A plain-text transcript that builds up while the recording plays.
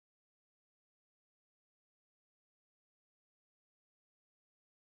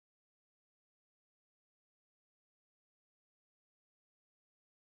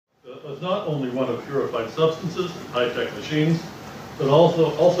was not only one of purified substances and high-tech machines, but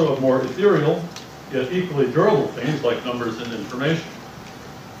also of more ethereal, yet equally durable things like numbers and information.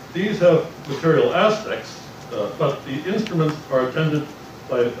 These have material aspects, but the instruments are attended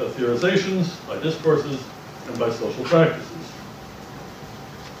by theorizations, by discourses, and by social practices.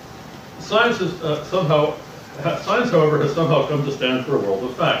 Science, however, has somehow come to stand for a world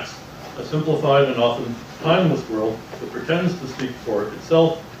of facts, a simplified and often timeless world that pretends to speak for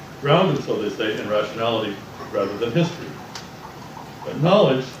itself, grounded, so they say, in rationality rather than history. But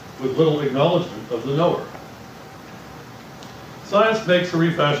knowledge with little acknowledgement of the knower. Science makes or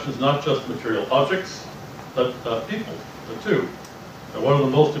refashions not just material objects, but people, too. And one of the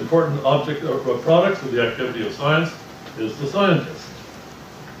most important products of the activity of science is the scientist.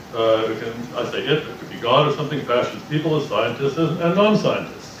 It could be God or something, fashions people as scientists and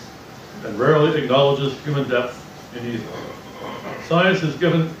non-scientists, and rarely acknowledges human depth in either. Science is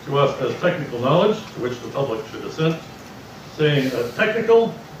given to us as technical knowledge, to which the public should assent. Saying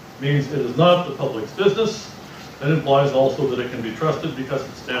technical means it is not the public's business, and implies also that it can be trusted because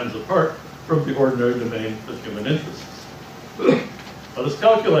it stands apart from the ordinary domain of human interests. Let us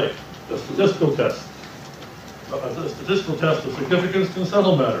calculate the statistical test. A statistical test of significance can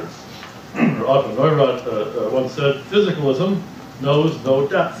settle matters. Otto Neurath once said, physicalism knows no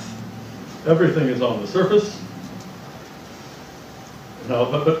depth. Everything is on the surface. Now,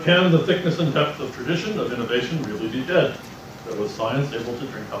 but can the thickness and depth of tradition, of innovation, really be dead? Was science able to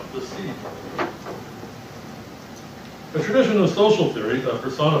drink up the sea? A tradition of social theory,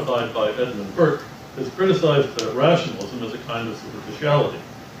 personified by Edmund Burke, has criticized rationalism as a kind of superficiality.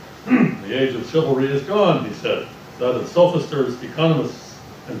 The age of chivalry is gone, he said. That of sophisters, economists,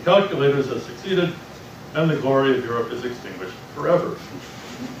 and calculators has succeeded, and the glory of Europe is extinguished forever.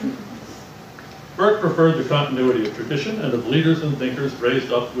 Burke preferred the continuity of tradition and of leaders and thinkers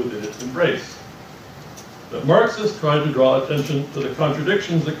raised up within its embrace. But Marxists tried to draw attention to the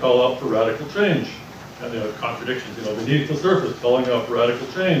contradictions that call out for radical change, and the contradictions, beneath the surface, calling out for radical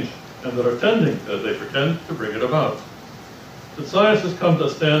change, and that are tending, they pretend, to bring it about. But science has come to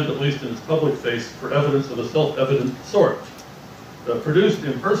stand, at least in its public face, for evidence of a self-evident sort, produced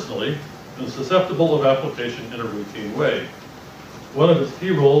impersonally and susceptible of application in a routine way. One of its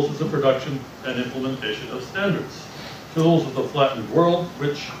key roles is the production and implementation of standards, tools of the flattened world,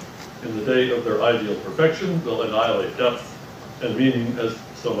 which, in the day of their ideal perfection, will annihilate depth and meaning as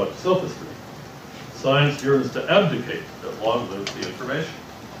so much sophistry. Science yearns to abdicate that long lives the information.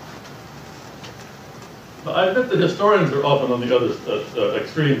 Now, I admit that historians are often on the other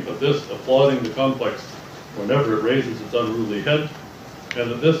extreme of this, applauding the complex whenever it raises its unruly head,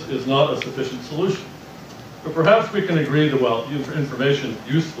 and that this is not a sufficient solution. But perhaps we can agree that while information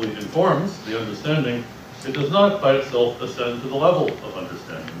usefully informs the understanding, it does not by itself ascend to the level of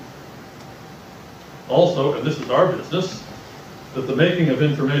understanding. Also, and this is our business, that the making of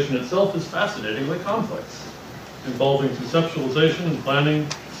information itself is fascinatingly complex, involving conceptualization and planning,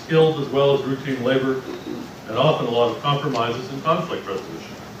 skilled as well as routine labor, and often a lot of compromises and conflict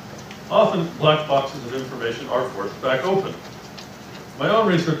resolution. Often, black boxes of information are forced back open. My own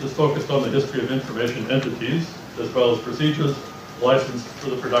research is focused on the history of information entities, as well as procedures licensed for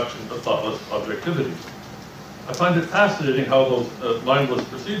the production of thoughtless objectivity. I find it fascinating how those mindless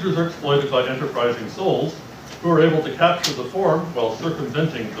procedures are exploited by enterprising souls who are able to capture the form while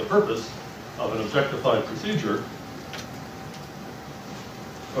circumventing the purpose of an objectified procedure,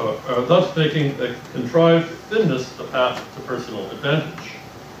 thus making a contrived thinness a path to personal advantage.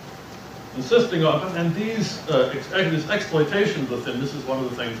 Insisting on, and this exploitation of the thinness is one of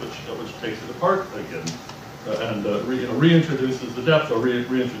the things which takes it apart again, and reintroduces the depth, or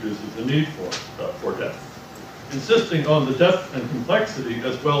reintroduces the need for depth. Insisting on the depth and complexity,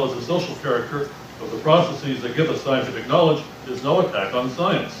 as well as the social character of the processes that give us scientific knowledge, is no attack on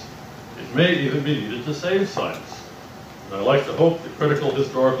science. It may even be needed to save science. And I like to hope that critical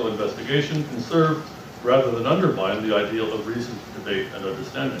historical investigation can serve rather than undermine the ideal of reasoned debate and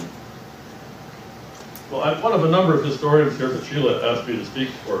understanding. Well, I'm one of a number of historians here, but Sheila asked me to speak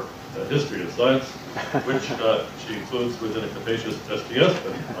for history of science, which she includes within a capacious SDS,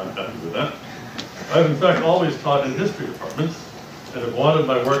 but I'm happy with that. I've in fact always taught in history departments, and have wanted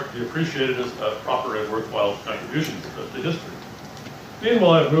my work to be appreciated as proper and worthwhile contributions to history.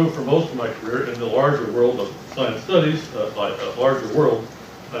 Meanwhile, I've moved for most of my career in the larger world of science studies. By a larger world,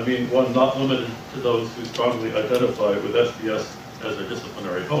 I mean one not limited to those who strongly identify with SDS as their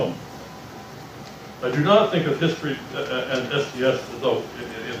disciplinary home. I do not think of history and SDS as though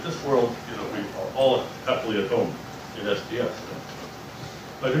in this world, we are all happily at home in SDS.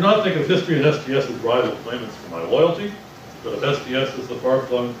 I do not think of history and SDS as rival claimants for my loyalty. but if STS is the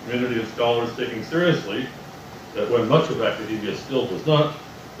far-flung community of scholars taking seriously that when much of academia still does not,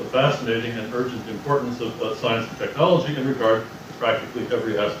 the fascinating and urgent importance of science and technology in regard to practically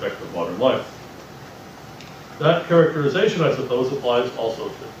every aspect of modern life. That characterization, I suppose, applies also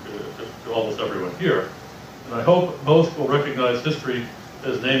to almost everyone here. And I hope most will recognize history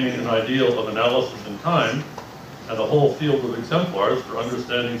as naming an ideal of analysis in time and a whole field of exemplars for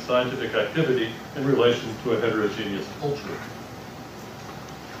understanding scientific activity in relation to a heterogeneous culture.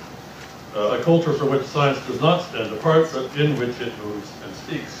 A culture for which science does not stand apart, but in which it moves and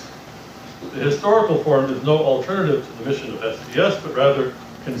speaks. The historical form is no alternative to the mission of STS, but rather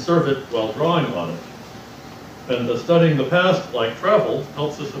can serve it while drawing on it. And studying the past, like travel,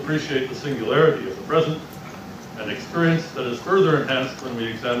 helps us appreciate the singularity of the present, an experience that is further enhanced when we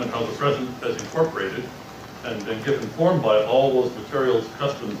examine how the present has incorporated and been given form by all those materials,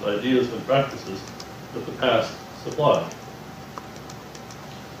 customs, ideas, and practices that the past supplied.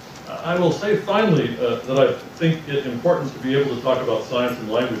 I will say finally that I think it important to be able to talk about science in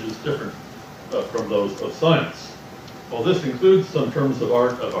languages different from those of science. While this includes some terms of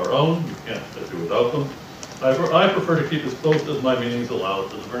art of our own, you can't do without them, I prefer to keep as close as my meanings allow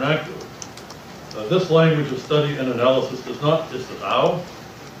to the vernacular. This language of study and analysis does not disavow,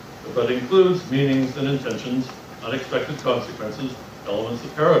 but includes meanings and intentions, unexpected consequences, elements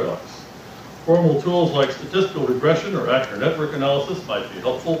of paradox. Formal tools like statistical regression or actor network analysis might be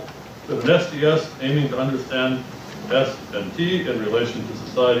helpful, but an STS aiming to understand S and T in relation to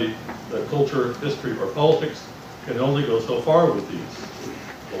society, culture, history, or politics can only go so far with these.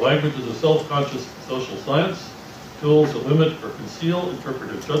 The language is a self-conscious social science. Tools that limit or conceal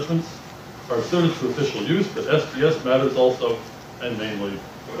interpretive judgments are suited to official use, but STS matters also, and mainly,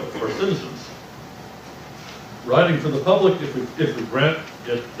 for citizens. Writing for the public, if we grant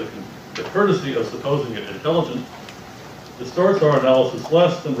it the courtesy of supposing it intelligent, distorts our analysis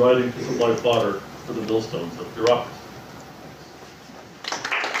less than writing to supply fodder for the millstones of bureaucracy.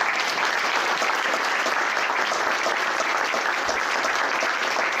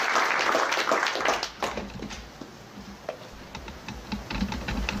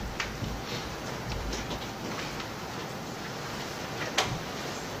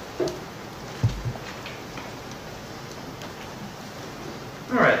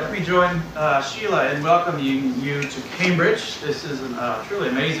 Join Sheila in welcoming you to Cambridge. This is a truly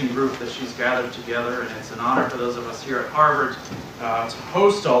amazing group that she's gathered together, and it's an honor for those of us here at Harvard to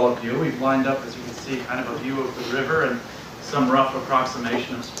host all of you. We've lined up, as you can see, kind of a view of the river and some rough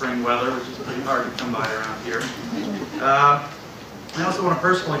approximation of spring weather, which is pretty hard to come by around here. I also want to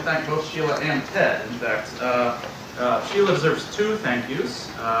personally thank both Sheila and Ted. In fact, Sheila deserves two thank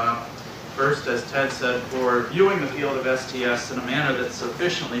yous. First, as Ted said, for viewing the field of STS in a manner that's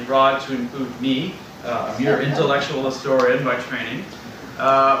sufficiently broad to include me, a mere intellectual historian by training.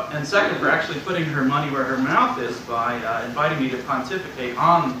 And second, for actually putting her money where her mouth is by inviting me to pontificate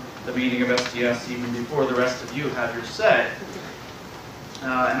on the meaning of STS even before the rest of you have your say. And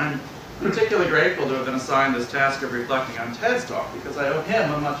I'm particularly grateful to have been assigned this task of reflecting on Ted's talk, because I owe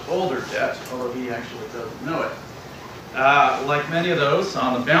him a much older debt, although he actually doesn't know it. Like many of those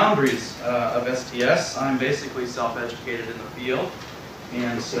on the boundaries of STS, I'm basically self-educated in the field.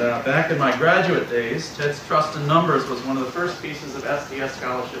 And back in my graduate days, Ted's Trust in Numbers was one of the first pieces of STS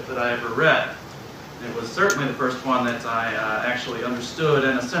scholarship that I ever read. And it was certainly the first one that I actually understood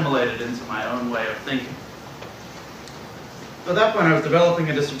and assimilated into my own way of thinking. At that point, I was developing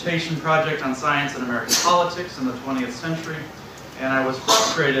a dissertation project on science and American politics in the 20th century. And I was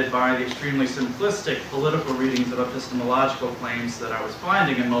frustrated by the extremely simplistic political readings of epistemological claims that I was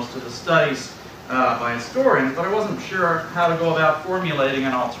finding in most of the studies by historians, but I wasn't sure how to go about formulating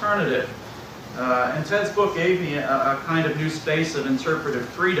an alternative. And Ted's book gave me a kind of new space of interpretive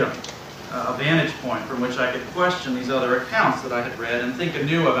freedom, a vantage point from which I could question these other accounts that I had read and think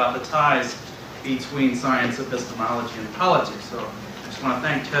anew about the ties between science, epistemology, and politics. So I just want to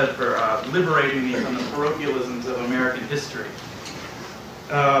thank Ted for liberating me from the parochialisms of American history.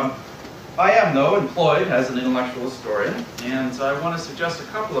 I am, though, employed as an intellectual historian, and I want to suggest a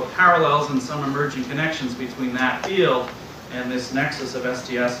couple of parallels and some emerging connections between that field and this nexus of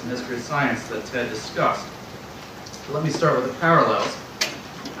STS and history of science that Ted discussed. So let me start with the parallels.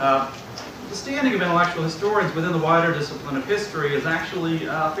 The standing of intellectual historians within the wider discipline of history is actually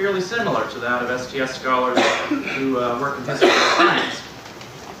fairly similar to that of STS scholars who work in history of science.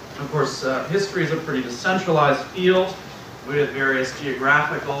 Of course, history is a pretty decentralized field with various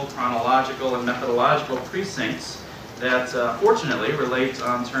geographical, chronological, and methodological precincts. that fortunately relate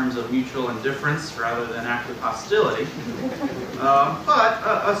on terms of mutual indifference rather than active hostility. But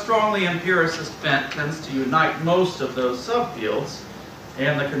a strongly empiricist bent tends to unite most of those subfields,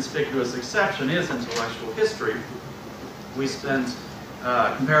 and the conspicuous exception is intellectual history. We spend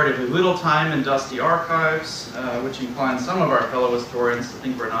comparatively little time in dusty archives, which inclines some of our fellow historians to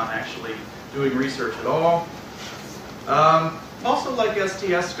think we're not actually doing research at all. Also, like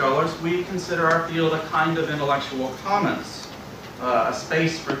STS scholars, we consider our field a kind of intellectual commons, a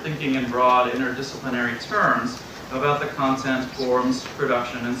space for thinking in broad interdisciplinary terms about the content, forms,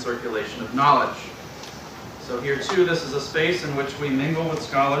 production, and circulation of knowledge. So here too, this is a space in which we mingle with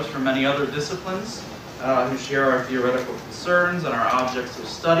scholars from many other disciplines who share our theoretical concerns and our objects of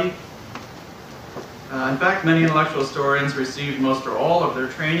study. In fact, many intellectual historians received most or all of their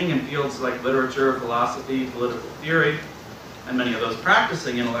training in fields like literature, philosophy, political theory, and many of those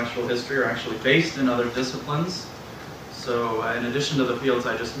practicing intellectual history are actually based in other disciplines. So in addition to the fields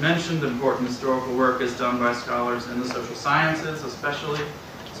I just mentioned, important historical work is done by scholars in the social sciences, especially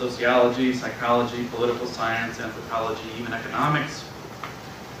sociology, psychology, political science, anthropology, even economics.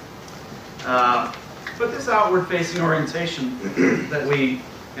 But this outward-facing orientation that we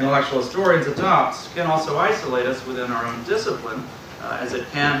intellectual historians adopt can also isolate us within our own discipline, as it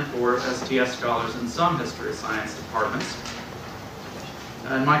can for STS scholars in some history of science departments.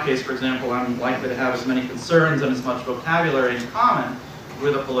 In my case, for example, I'm likely to have as many concerns and as much vocabulary in common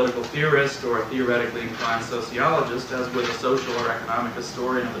with a political theorist or a theoretically inclined sociologist as with a social or economic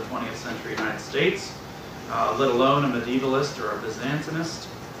historian of the 20th century United States, let alone a medievalist or a Byzantinist.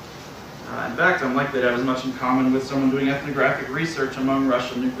 In fact, I'm likely to have as much in common with someone doing ethnographic research among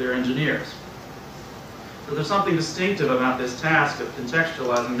Russian nuclear engineers. So there's something distinctive about this task of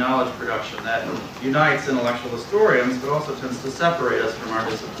contextualizing knowledge production that unites intellectual historians, but also tends to separate us from our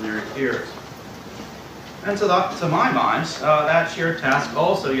disciplinary peers. And to my mind, that shared task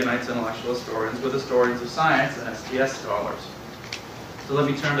also unites intellectual historians with historians of science and STS scholars. So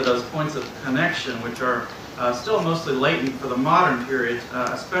let me turn to those points of connection, which are still mostly latent for the modern period,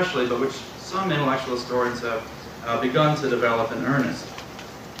 especially, but which some intellectual historians have begun to develop in earnest.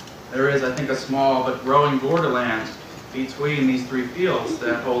 There is, I think, a small but growing borderland between these three fields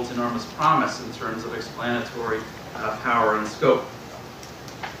that holds enormous promise in terms of explanatory power and scope.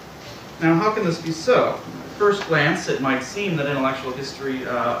 Now, how can this be so? At first glance, it might seem that intellectual history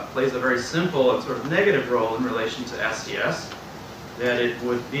plays a very simple and sort of negative role in relation to STS, that it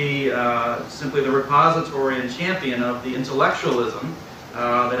would be simply the repository and champion of the intellectualism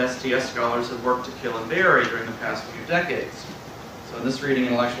that STS scholars have worked to kill and bury during the past few decades. So in this reading,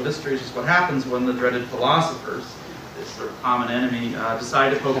 intellectual history is just what happens when the dreaded philosophers, this sort of common enemy, decide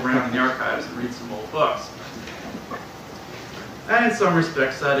to poke around in the archives and read some old books. And in some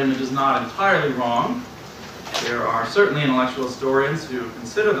respects, that image is not entirely wrong. There are certainly intellectual historians who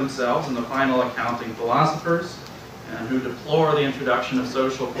consider themselves, in the final accounting, philosophers, and who deplore the introduction of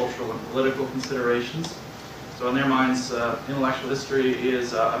social, cultural, and political considerations. So in their minds, intellectual history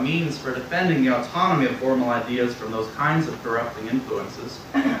is a means for defending the autonomy of formal ideas from those kinds of corrupting influences.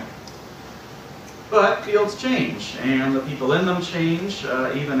 But fields change, and the people in them change,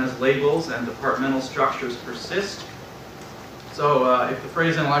 even as labels and departmental structures persist. So if the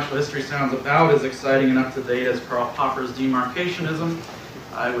phrase intellectual history sounds about as exciting and up-to-date as Karl Popper's demarcationism,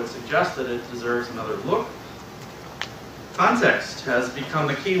 I would suggest that it deserves another look. Context has become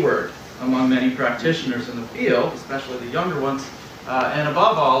the key word among many practitioners in the field, especially the younger ones, and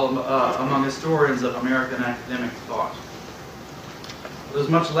above all, among historians of American academic thought. There's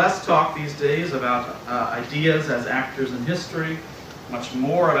much less talk these days about ideas as actors in history, much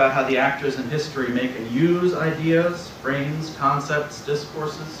more about how the actors in history make and use ideas, frames, concepts,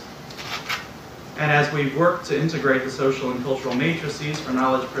 discourses. And as we've worked to integrate the social and cultural matrices for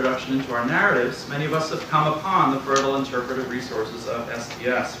knowledge production into our narratives, many of us have come upon the fertile interpretive resources of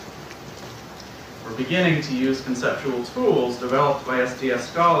STS. We're beginning to use conceptual tools developed by STS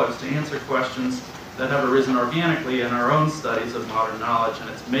scholars to answer questions that have arisen organically in our own studies of modern knowledge and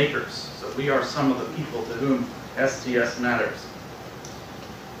its makers. So we are some of the people to whom STS matters.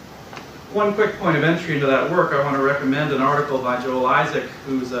 One quick point of entry into that work, I want to recommend an article by Joel Isaac,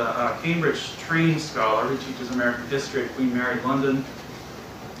 who's a Cambridge-trained scholar who teaches American history at Queen Mary, London.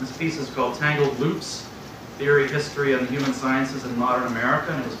 This piece is called Tangled Loops, Theory, History, and the Human Sciences in Modern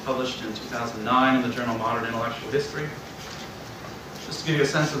America, and it was published in 2009 in the journal Modern Intellectual History. Just to give you a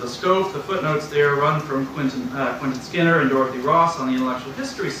sense of the scope, the footnotes there run from Quentin Skinner and Dorothy Ross on the intellectual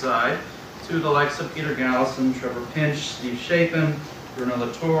history side to the likes of Peter Galison, Trevor Pinch, Steve Shapin, Bruno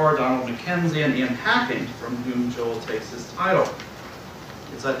Latour, Donald McKenzie, and Ian Hacking, from whom Joel takes his title.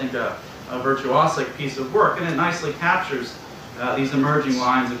 It's, I think, a virtuosic piece of work, and it nicely captures these emerging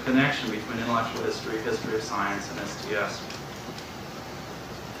lines of connection between intellectual history, history of science, and STS.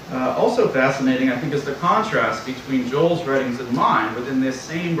 Also fascinating, I think, is the contrast between Joel's writings and mine within this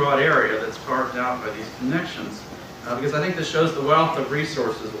same broad area that's carved out by these connections. Because I think this shows the wealth of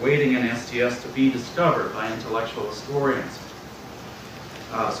resources waiting in STS to be discovered by intellectual historians.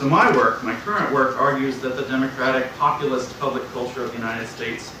 So my work, my current work, argues that the democratic populist public culture of the United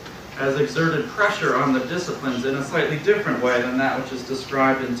States has exerted pressure on the disciplines in a slightly different way than that which is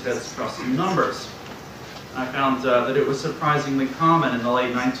described in Ted's Custom Numbers. I found that it was surprisingly common in the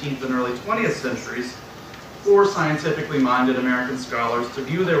late 19th and early 20th centuries for scientifically minded American scholars to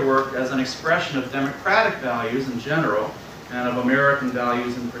view their work as an expression of democratic values in general and of American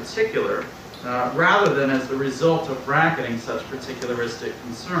values in particular, rather than as the result of bracketing such particularistic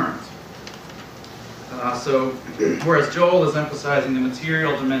concerns. So, whereas Joel is emphasizing the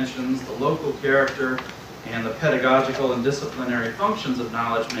material dimensions, the local character, and the pedagogical and disciplinary functions of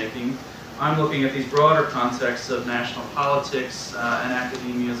knowledge-making, I'm looking at these broader contexts of national politics and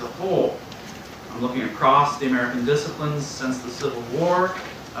academia as a whole. I'm looking across the American disciplines since the Civil War,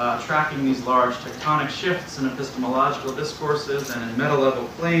 tracking these large tectonic shifts in epistemological discourses and in meta-level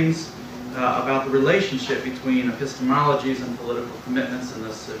claims about the relationship between epistemologies and political commitments in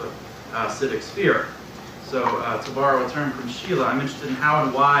the civic sphere. So, to borrow a term from Sheila, I'm interested in how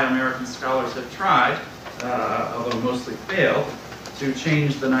and why American scholars have tried, although mostly failed, to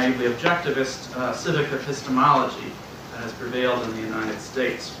change the naively objectivist civic epistemology that has prevailed in the United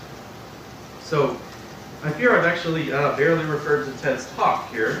States. So, I fear I've actually barely referred to Ted's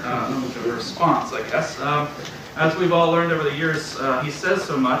talk here, not much of a response, I guess. As we've all learned over the years, he says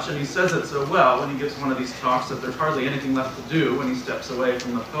so much, and he says it so well when he gives one of these talks that there's hardly anything left to do when he steps away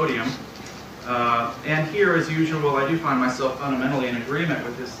from the podium. And here, as usual, I do find myself fundamentally in agreement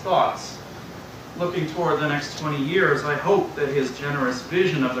with his thoughts. Looking toward the next 20 years, I hope that his generous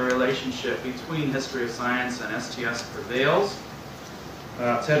vision of the relationship between history of science and STS prevails.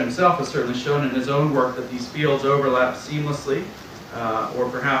 Ted himself has certainly shown in his own work that these fields overlap seamlessly, or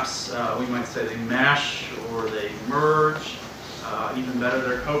perhaps we might say they mesh or they merge, even better,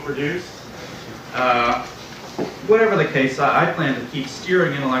 they're co-produced. Whatever the case, I plan to keep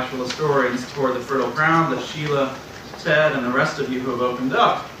steering intellectual historians toward the fertile ground that Sheila, Ted, and the rest of you who have opened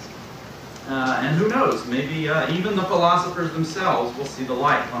up. And who knows, maybe even the philosophers themselves will see the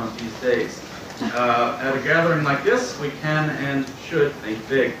light one of these days. At a gathering like this, we can and should think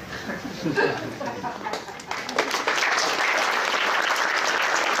big.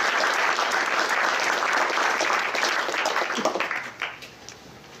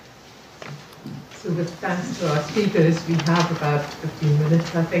 So with thanks to our speakers, we have about 15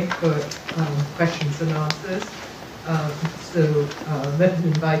 minutes, I think, for questions and answers. Let me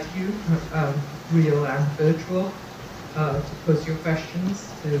invite you, real and virtual, to pose your questions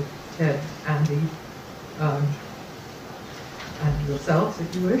to Ted, Andy, and yourselves,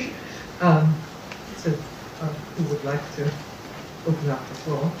 if you wish. Who would like to open up the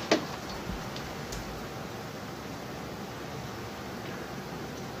floor?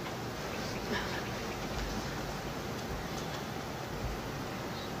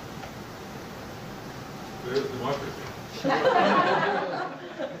 Where's democracy?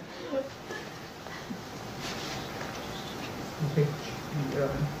 I think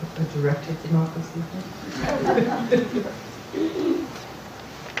a directed democracy.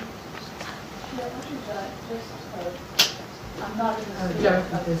 I'm not in the Derek,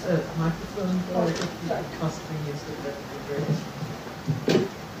 there's a microphone there. If you could possibly use it, that would be great.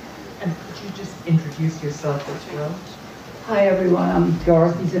 And could you just introduce yourself as well? Hi everyone, I'm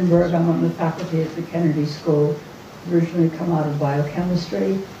Dorothy Zinberg. I'm on the faculty at the Kennedy School. Originally come out of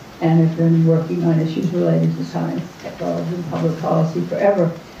biochemistry and have been working on issues related to science, technology, and public policy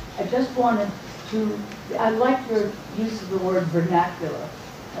forever. I just wanted to, I like your use of the word vernacular,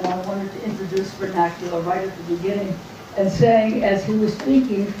 and I wanted to introduce vernacular right at the beginning and saying, as he was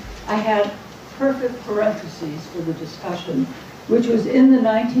speaking, I had perfect parentheses for the discussion, which was in the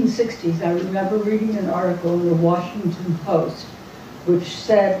 1960s. I remember reading an article in the Washington Post, which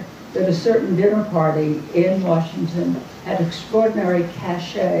said that a certain dinner party in Washington had extraordinary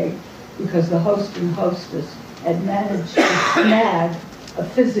cachet because the host and hostess had managed to snag a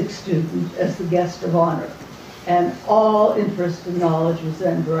physics student as the guest of honor. And all interest and knowledge was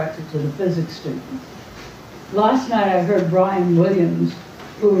then directed to the physics student. Last night I heard Brian Williams,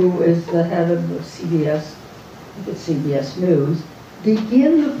 who is the head of the CBS, I think it's CBS News,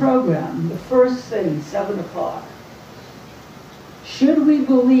 begin the program, the first thing, 7 o'clock. Should we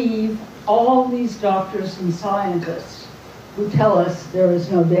believe all these doctors and scientists who tell us there is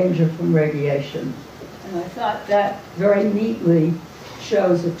no danger from radiation. And I thought that very neatly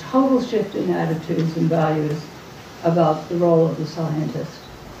shows a total shift in attitudes and values about the role of the scientist.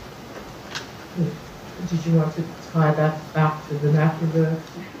 Did you want to tie that back to the vernacular?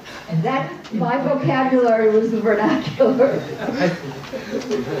 And that, my vocabulary was the vernacular. I see.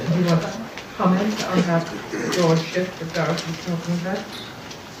 Do you want to comment on that broad shift that Dorothy's talking about?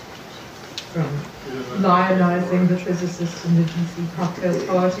 From lionizing the physicists in the DC cocktail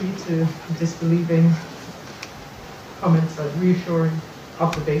party to disbelieving comments on reassuring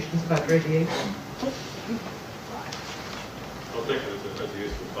observations about radiation. I'll take it as a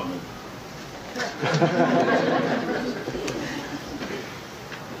useful comment.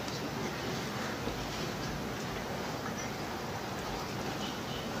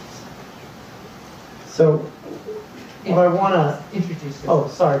 So, what I want to Introduce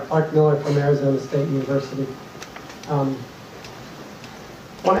yourself. Oh, sorry, Clark Miller from Arizona State University. I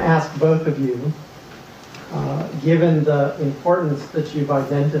want to ask both of you, given the importance that you've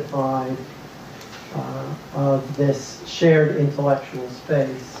identified of this shared intellectual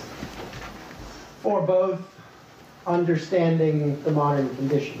space, for both understanding the modern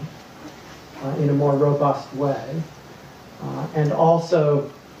condition in a more robust way, and also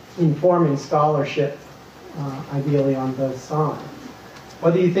informing scholarship ideally on both sides.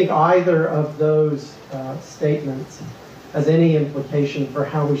 Whether you think either of those statements has any implication for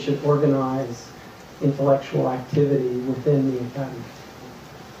how we should organize intellectual activity within the academy.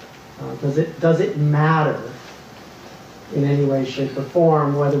 Does it matter in any way, shape, or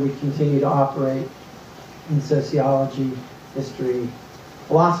form whether we continue to operate in sociology, history,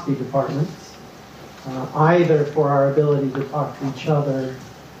 philosophy departments, either for our ability to talk to each other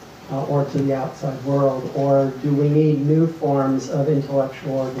or to the outside world, or do we need new forms of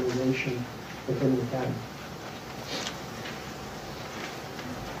intellectual organization within the academy?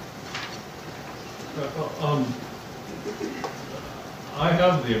 I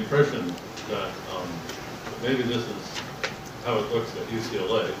have the impression that maybe this is how it looks at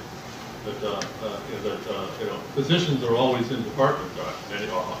UCLA, that physicians are always in departments,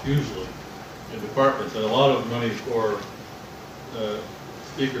 usually in departments, and a lot of money for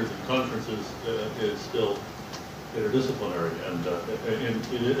speakers and conferences is still interdisciplinary, and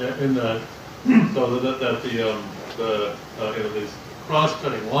in that, so that these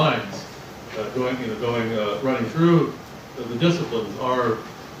cross-cutting lines running through the disciplines are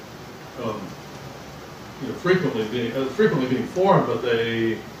frequently being formed, but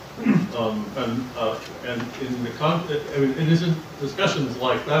they and in the context, it is in discussions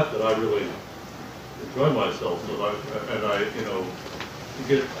like that that I really enjoy myself. So I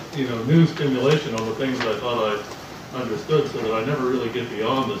get new stimulation on the things that I thought I understood, so that I never really get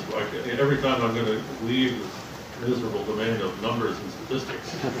beyond this. Every time I'm going to leave this miserable domain of numbers and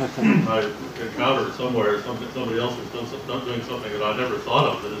statistics, I encounter somewhere somebody else is doing something that I never thought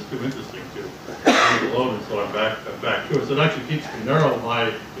of that is too interesting to leave alone, and so I'm back to it. So it actually keeps me narrow in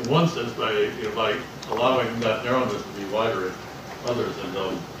one sense by allowing that narrowness to be wider in others. And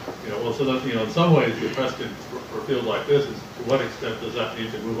so that in some ways the question for a field like this is, to what extent does that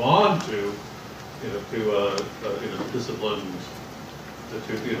need to move on to disciplines,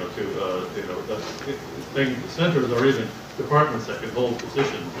 centers or even departments that can hold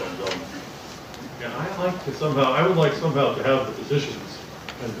positions. And I would like somehow to have the positions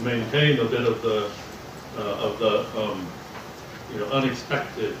and to maintain a bit of the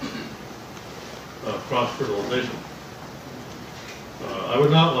unexpected cross-fertilization. I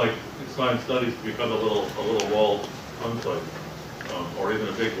would not like science studies to become a little walled enclave, or even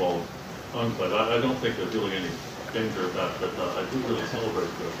a big walled enclave. I don't think there's really any danger of that, but I do really celebrate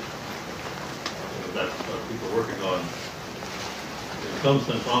that people working on, in some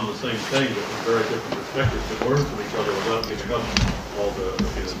sense, on the same thing, but from very different perspectives, and learn from each other without giving up all the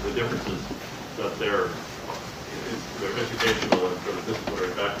differences that their educational and sort of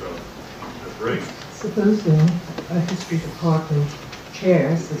disciplinary background brings. Supposing a history department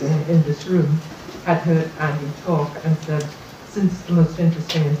chair sitting in this room had heard Andy talk and said, since the most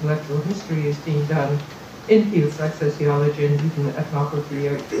interesting intellectual history is being done in fields like sociology and even ethnography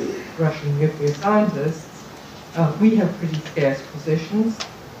or Russian nuclear scientists, we have pretty scarce positions.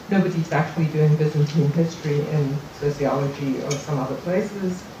 Nobody's actually doing Byzantine history in sociology or some other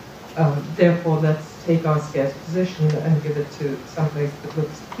places. Therefore, let's take our scarce position and give it to someplace that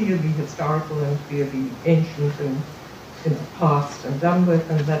looks clearly historical and clearly ancient and past and done with,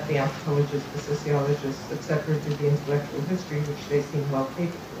 and let the anthropologists, the sociologists, etc., do the intellectual history, which they seem well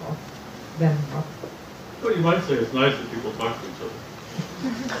capable of. Then what? Well, you might say it's nice that people talk to each other.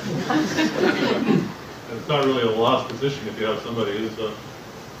 And it's not really a lost position if you have somebody who's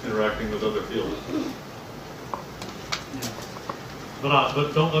interacting with other fields. But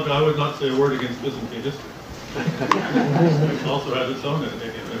don't look, I would not say a word against Byzantine history. It also has its own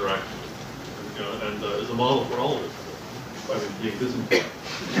interaction, you know, and is a model for all of us. By being Byzantine.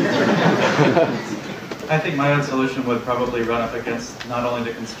 I think my own solution would probably run up against not only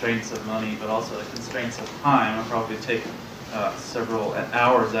the constraints of money, but also the constraints of time. I'd probably take several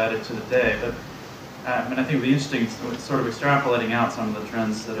hours added to the day. But I mean, I think it would be interesting sort of extrapolating out some of the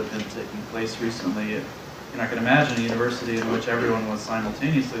trends that have been taking place recently. You know, I can imagine a university in which everyone was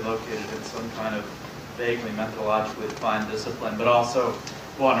simultaneously located in some kind of vaguely methodologically defined discipline, but also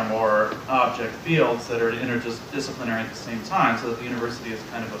one or more object fields that are interdisciplinary at the same time, so that the university is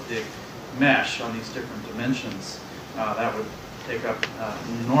kind of a big mesh on these different dimensions. That would take up an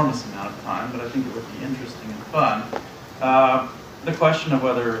enormous amount of time, but I think it would be interesting and fun. The question of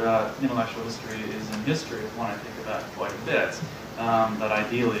whether intellectual history is in history is one I think about quite a bit. But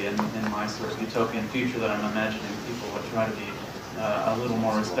ideally, in my sort of utopian future that I'm imagining, people would try to be a little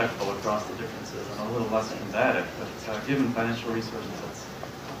more respectful across the differences and a little less combative. But given financial resources, that's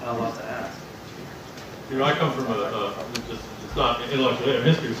a lot to ask. You know, I come from it's not intellectual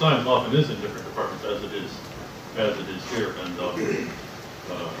history of science often is in different departments as it is here, and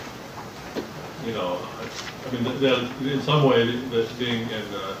you know, I mean, that in some way that being in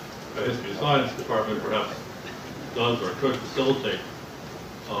a history of science department perhaps does or could facilitate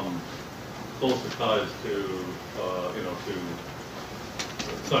closer ties to you know, to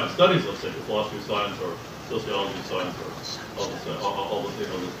science studies, let's say, to philosophy of science or sociology of science or all the, you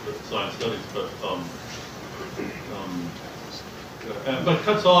know, the science studies, but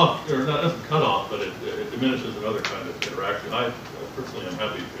cuts off, or not, doesn't cut off, but it diminishes another kind of interaction. I personally am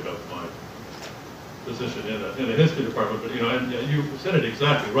happy to have my position in a history department, but you know, and you said it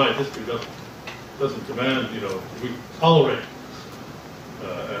exactly right. History doesn't demand, you know, we tolerate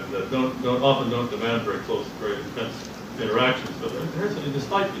and often don't demand very close, very intense interactions. But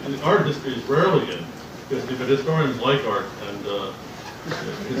despite art history is rarely in history, but historians like art, and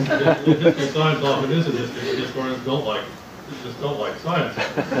history of science often is in history, but historians just don't like science.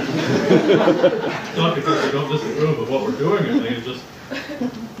 It's not because they don't disapprove of what we're doing, I think it's just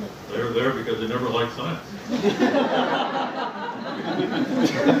they're there because they never liked science.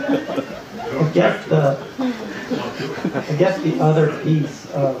 I guess the other piece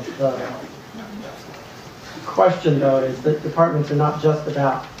of the question, though, is that departments are not just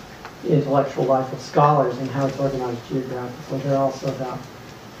about the intellectual life of scholars and how it's organized geographically. They're also about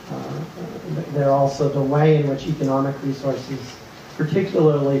they're also the way in which economic resources,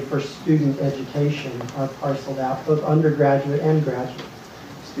 particularly for student education, are parceled out, both undergraduate and graduate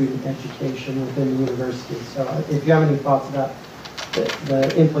student education within the university. So if you have any thoughts about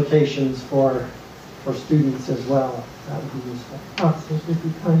the implications for students as well, that would be useful. So we'll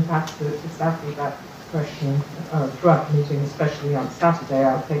be coming back to exactly that question throughout the meeting, especially on Saturday.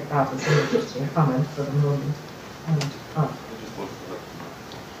 I'll take that as an interesting comment for the moment. And,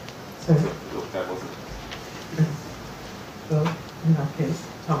 so in that case,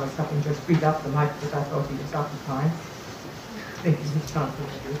 Thomas, having just freed up the mic because I thought he was occupied, thinking he's time for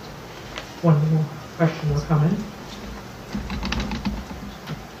maybe one more question or comment.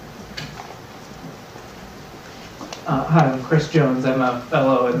 Hi, I'm Chris Jones. I'm a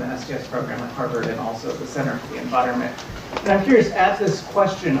fellow in the STS program at Harvard and also at the Center for the Environment. And I'm curious, at this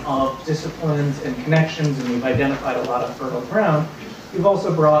question of disciplines and connections, and we've identified a lot of fertile ground, you've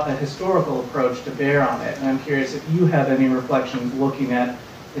also brought a historical approach to bear on it. And I'm curious if you have any reflections looking at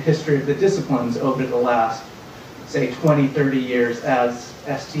the history of the disciplines over the last, say, 20, 30 years as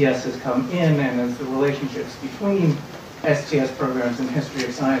STS has come in and as the relationships between STS programs and history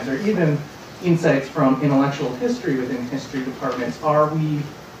of science, or even insights from intellectual history within history departments. Are we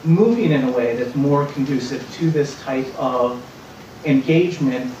moving in a way that's more conducive to this type of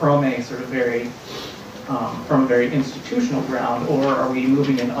engagement from a sort of very institutional ground, or are we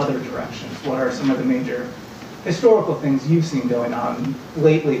moving in other directions? What are some of the major historical things you've seen going on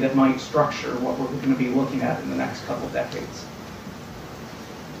lately that might structure what we're going to be looking at in the next couple of decades?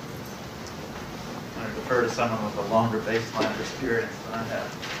 I defer to someone with a longer baseline of experience than I have.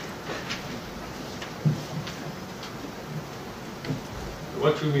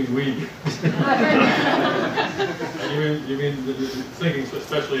 What you mean we? you mean thinking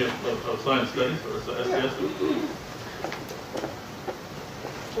especially of science studies or STS?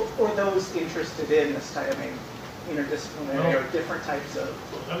 Or those interested in this type, interdisciplinary or different types of.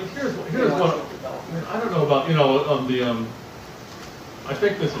 I mean, here's what I don't know about. You know, on the I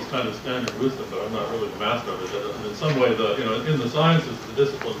think this is kind of standard wisdom, but I'm not really the master of it. In some way, in the sciences, the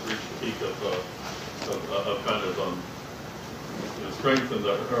disciplines reach the peak of kind of strengthened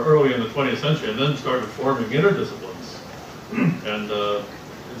early in the 20th century, and then started forming interdisciplines. And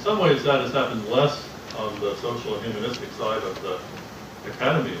in some ways, that has happened less on the social and humanistic side of the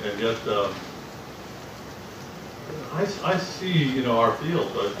academy, and yet I see, our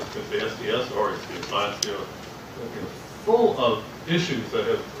field, the SDS or the science field, full of issues that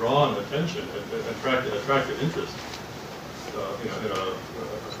have drawn attention and attracted interest,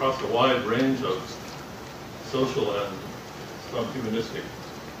 across a wide range of social and some humanistic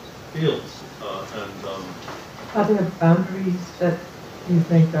fields. Are there boundaries that you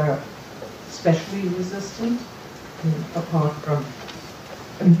think are especially resistant, apart from,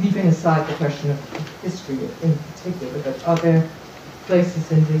 leaving aside the question of history in particular, but are there places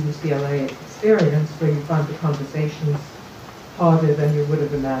in the UCLA experience where you find the conversations harder than you would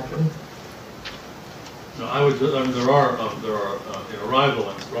have imagined? No, there are rival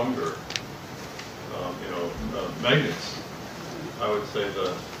and stronger, magnets. I would say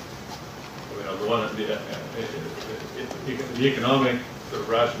the one, the economic, sort of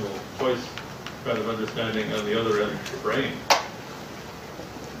rational choice kind of understanding, on the other end, the brain,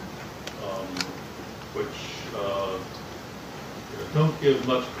 which don't give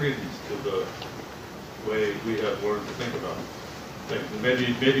much credence to the way we have learned to think about things. And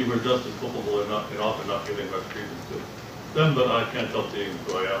maybe we're just as culpable in often not giving much credence to them, but I can't help being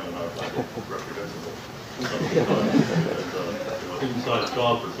who I am, and I find it reprehensible. Inside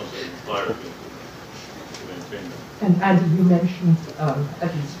job or something inspired me to maintain that. And Andy, you mentioned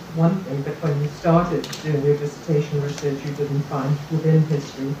at least one thing, that when you started doing your dissertation research, you didn't find within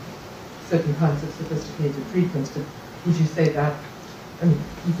history certain kinds of sophisticated treatments. But would you say that,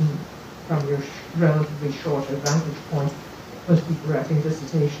 even from your relatively short vantage point, most people writing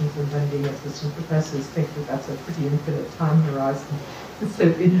dissertations and then being assistant professors think that that's a pretty infinite time horizon. So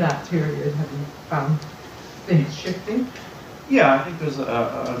in that period, have you found things shifting? Yeah, I think there's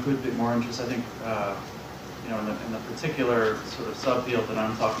a good bit more interest. I think, in the particular sort of subfield that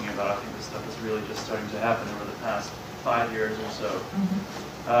I'm talking about, I think this stuff is really just starting to happen over the past 5 years or so.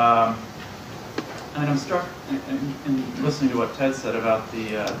 Mm-hmm. I'm struck in listening to what Ted said about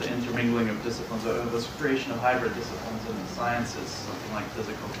the intermingling of disciplines, this creation of hybrid disciplines in the sciences, something like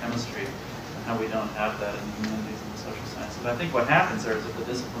physical chemistry, and how we don't have that in the humanities and the social sciences. I think what happens there is that the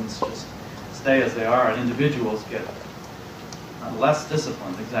disciplines just stay as they are, and individuals get less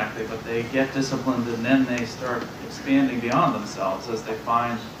disciplined, exactly, but they get disciplined, and then they start expanding beyond themselves as they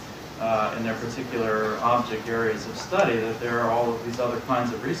find in their particular object areas of study that there are all of these other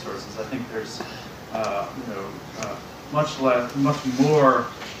kinds of resources. I think there's much more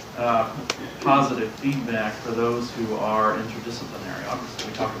positive feedback for those who are interdisciplinary. Obviously,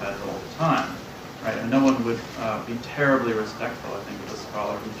 we talk about it all the time, right? And no one would be terribly respectful, I think, of a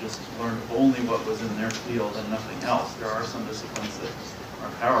scholar who just learned only what was in their field and nothing else. There are some disciplines that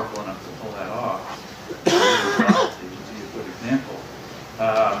are powerful enough to pull that off. Biology would be a good example.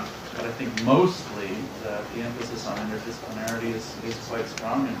 But I think mostly the emphasis on interdisciplinarity is quite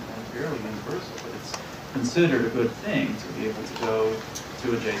strong and fairly universal. But it's considered a good thing to be able to go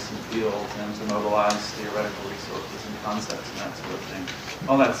to adjacent fields and to mobilize theoretical resources and concepts and that sort of thing.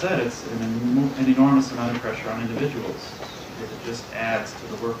 All that said, it's an enormous amount of pressure on individuals because it just adds to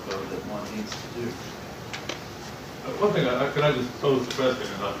the workload that one needs to do. One thing, can I just pose the question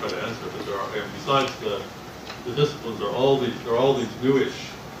and not try to answer it? There are, besides the disciplines, there are all these newish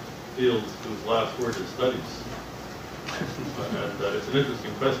fields whose last word is studies. And it's an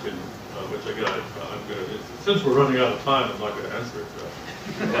interesting question, which again, I'm going to, since we're running out of time, I'm not going to answer it.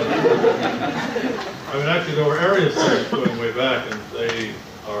 Actually, there were area studies going way back, and they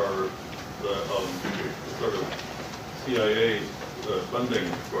are the sort of CIA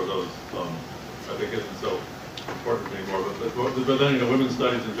funding for those, I think isn't so important anymore. But then, women's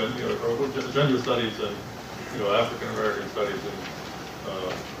studies and gender studies and African American studies and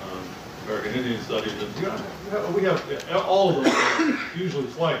American Indian studies, and we have all of them usually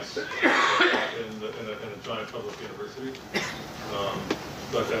twice in a giant public university.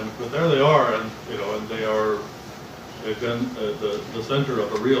 But there they are, and they've been the center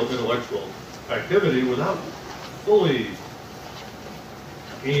of a real intellectual activity without fully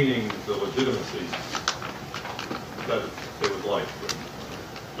gaining the legitimacy that they would like.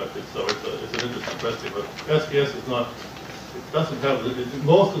 So it's an interesting question. But SDS is not. It doesn't have.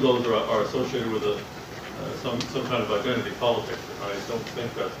 Most of those are associated with some kind of identity politics, and I don't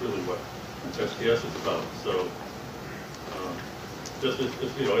think that's really what SDS is about. So.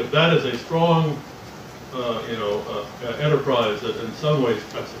 That is a strong, enterprise that in some ways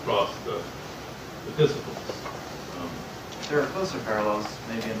cuts across the disciplines. there are closer parallels,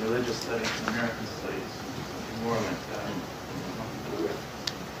 maybe in religious studies and American studies, something more like that.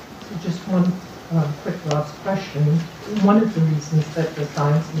 So just one quick last question. One of the reasons that the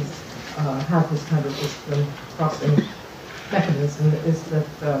sciences have this kind of discipline crossing mechanism is that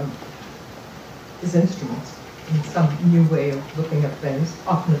is instruments in some new way of looking at things,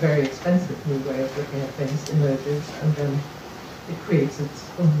 often a very expensive new way of looking at things emerges, and then it creates its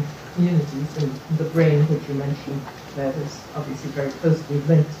own communities. And the brain, which you mentioned, that is obviously very closely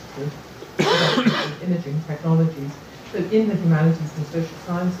linked to imaging technologies. But in the humanities and social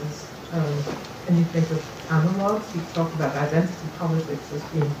sciences, can you think of analogs? You talk about identity politics as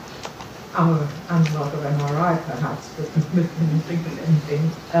being our analog of MRI, perhaps, but can you think of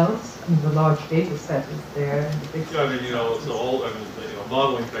anything else? I mean, the large data set is there, and the big... Yeah, I mean, so all,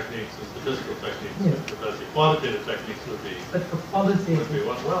 modeling techniques and statistical techniques, but the quantitative techniques would be... But for qualitative...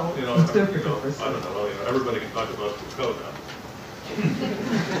 Well, I don't know, everybody can talk about Foucault now.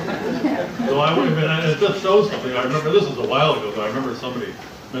 So it just shows something. I remember, this was a while ago, but I remember somebody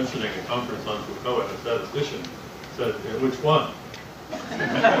mentioning a conference on Foucault, and a statistician said, which one? The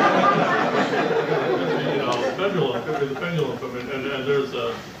pendulum, and there's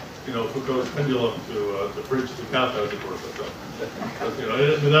Foucault's pendulum to bridge the gap, as it were. But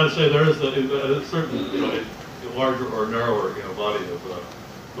that is say there is a certain, a larger or narrower,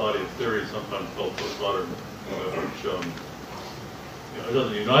 body of theory, sometimes called postmodern, which it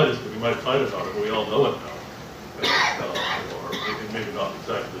doesn't unite us, but we might fight about it, but we all know it now. Or maybe not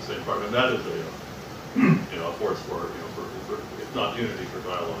exactly the same part, and that is a force for if not unity, for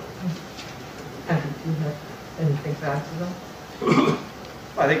dialogue. And do you have anything to add to that?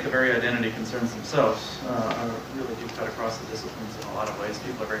 I think the very identity concerns themselves really do cut across the disciplines in a lot of ways.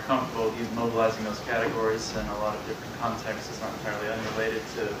 People are very comfortable mobilizing those categories in a lot of different contexts. It's not entirely unrelated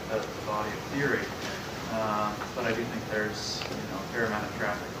to the body of theory. But I do think there's a fair amount of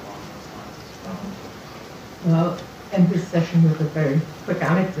traffic along those lines as well. Well, end this session with a very quick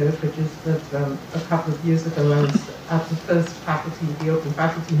anecdote, which is that a couple of years ago I was at the first the open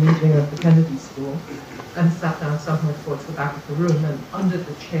faculty meeting of the Kennedy School, and sat down somewhere towards the back of the room, and under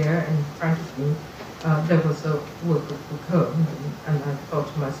the chair in front of me there was a work of Foucault, and I thought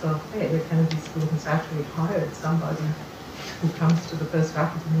to myself, hey, the Kennedy School has actually hired somebody who comes to the first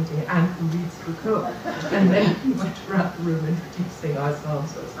faculty meeting and who reads Foucault. And then we went around the room introducing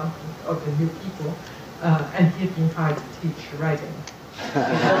ourselves or something, or the new people, and he had been hired to teach writing.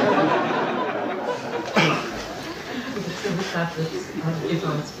 So with that, let's give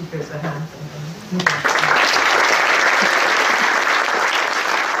our speakers a hand. And